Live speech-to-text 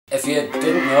If you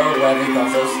didn't know, we're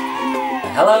VCrafterZ.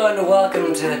 Hello and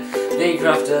welcome to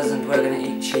VCrafterZ, and we're gonna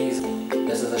eat cheese.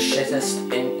 This is the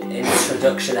shittest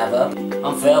introduction ever.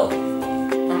 I'm Phil.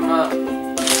 I'm Matt.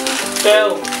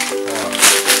 Phil. What?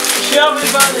 Chubby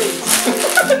bunny.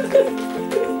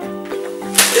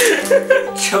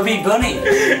 Chubby bunny.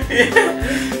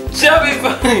 Yeah. Chubby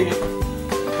bunny.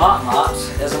 Matt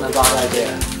isn't a bad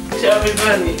idea. Chubby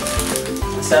bunny.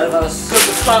 Instead of us Got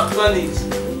the fat bunnies.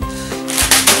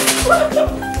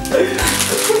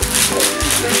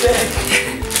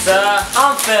 So,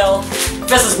 I'm Phil.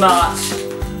 This is Matt.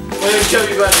 We're doing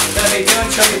Chubby bunny. We're doing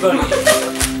Chubby bunny.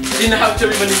 Do you know how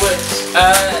Chubby bunny works?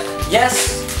 Yes.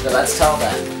 So let's tell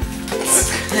them.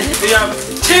 We have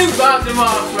 2 bags of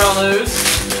marshmallows.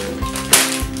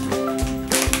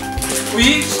 We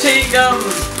each take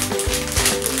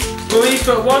we'll each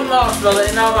put 1 marshmallow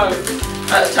in our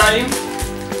mouth at a time,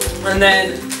 and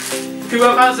then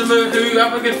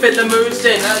whoever can fit the most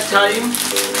in at a time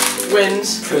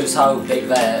wins. Proves how big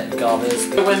their gob is.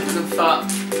 The wins because I'm fat.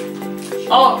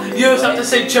 Oh, you also have to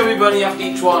say Chubby bunny after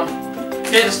each one.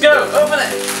 Okay, let's go. Open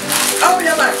it. Open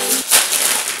your mouth.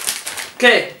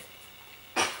 Okay.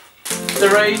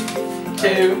 3,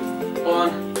 2,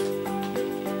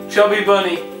 1. Chubby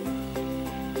bunny.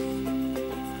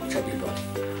 Chubby bunny.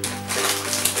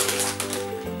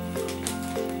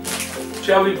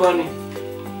 Chubby bunny.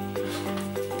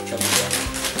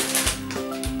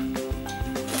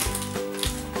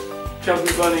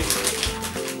 Chubby bunny.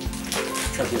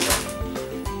 Chubby bunny.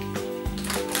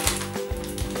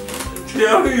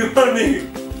 Chubby bunny.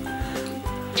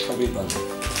 Chubby bunny.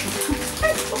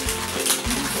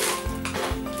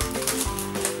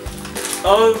 Chubby bunny.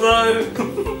 Oh no.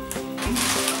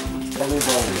 Chubby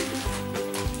bunny.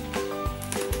 Chubby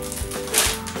bunny.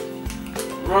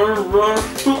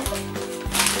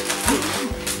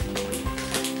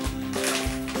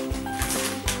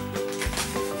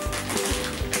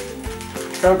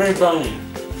 Chubby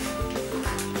bunny.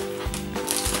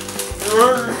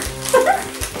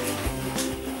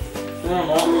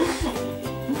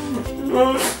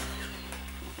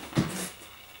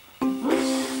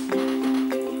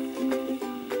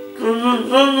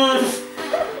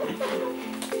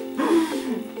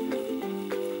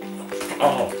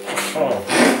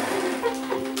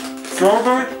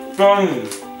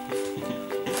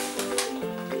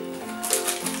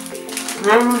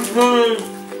 Chubby bunny. Chubby bunny.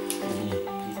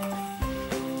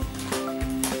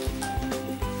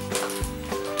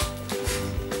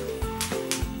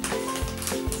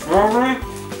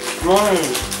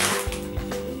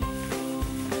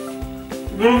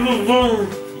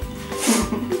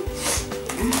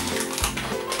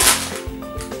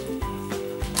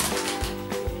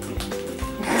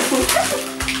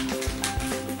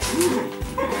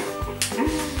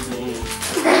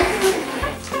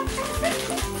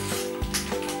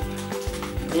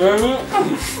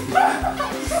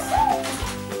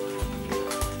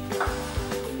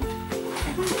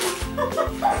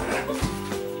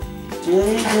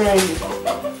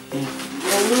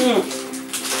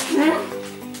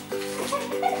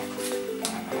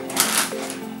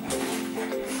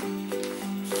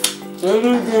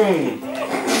 Chubby bunny.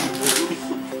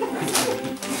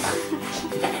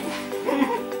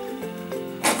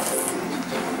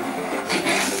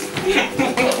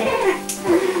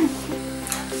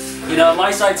 You know,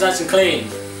 my side's nice and clean,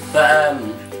 but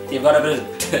you've got a bit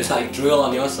of like drool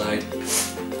on your side.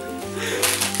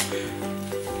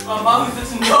 My mouth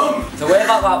is numb. The way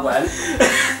that went,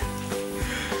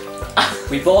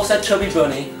 we both said Chubby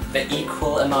bunny the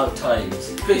equal amount of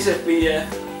times. Basically, yeah.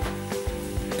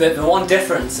 But the one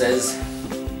difference is,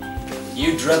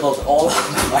 you dribbled all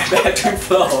over my bedroom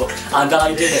floor and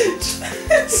I didn't.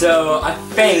 So I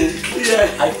think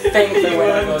the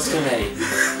winner goes to me.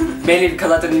 Mainly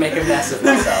because I didn't make a mess of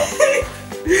myself.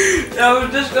 I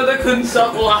was just gonna couldn't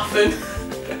stop laughing.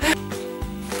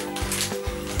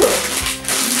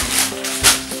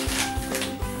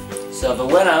 So the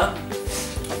winner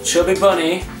of Chubby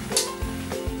bunny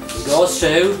goes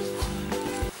to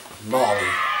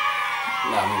Molly.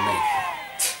 No, I mean me.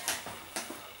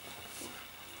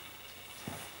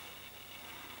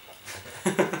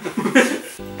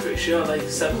 Pretty sure like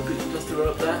 7 people just threw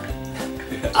up there.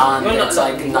 And Well, it's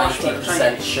not like much,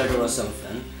 90% sugar or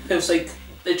something. It was like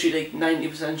literally like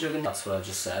 90% sugar. That's what I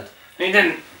just said. And he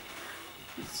didn't.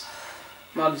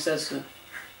 Marley says so.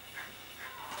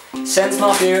 Since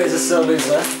Matthew is a still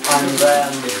loser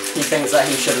and he thinks that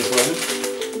he should have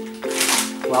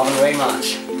won, we'll have a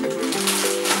rematch.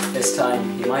 This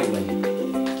time he might win.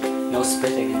 No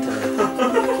spitting into the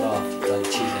cloth, like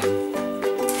cheating.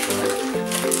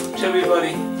 Right. Chubby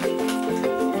bunny.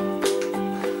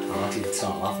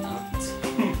 start laughing at.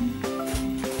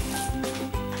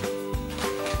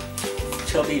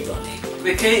 Chubby bunny.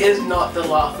 The key is not to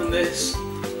laugh in this.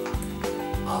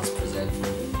 As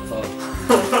presented before.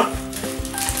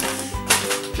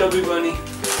 Chubby bunny.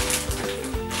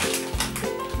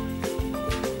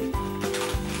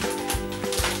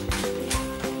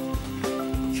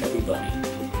 Chubby bunny.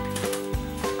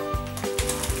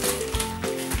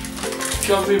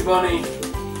 Chubby bunny.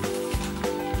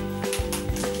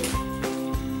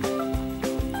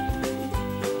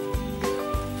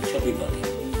 Chubby bunny.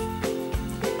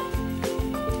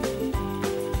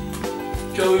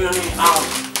 Chubby bunny out.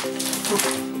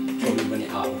 Chubby bunny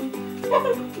out.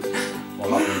 What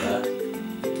happened there?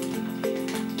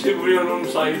 Chubby on one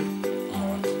side.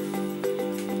 Alright.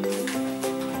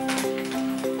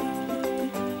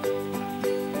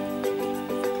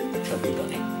 Chubby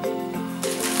bunny.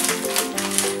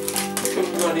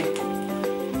 Chubby bunny.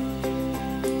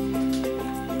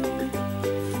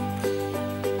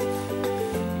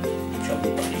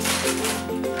 Chubby bunny. Chubby bunny.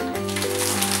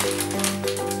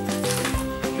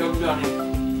 Chubby bunny.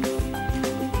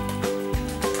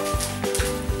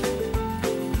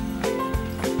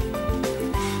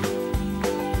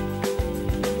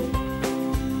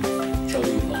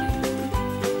 Chubby bunny.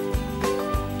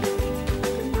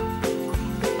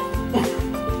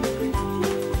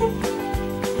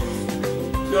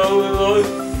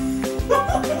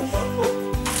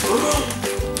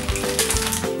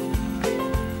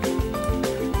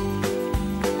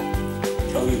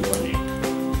 Chubby bunny.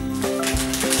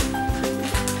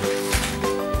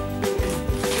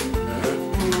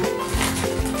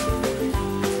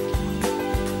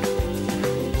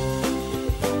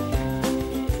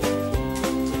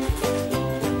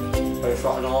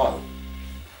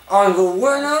 I'm the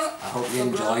winner! I hope you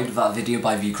enjoyed that video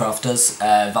by VCrafterZ.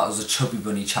 That was a Chubby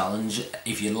Bunny challenge.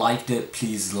 If you liked it,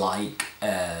 please like.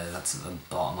 That's at the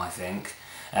bottom, I think.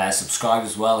 Subscribe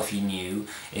as well if you're new.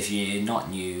 If you're not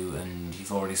new and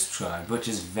you've already subscribed, which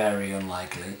is very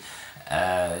unlikely,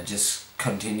 just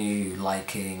continue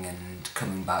liking and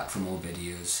coming back for more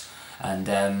videos. And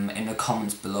in the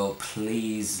comments below,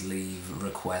 please leave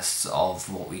requests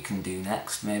of what we can do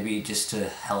next, maybe just to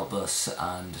help us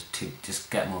and to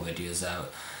just get more videos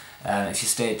out. If you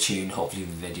stay tuned, hopefully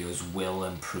the videos will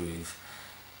improve.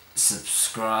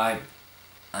 Subscribe,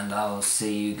 and I'll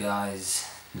see you guys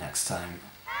next time.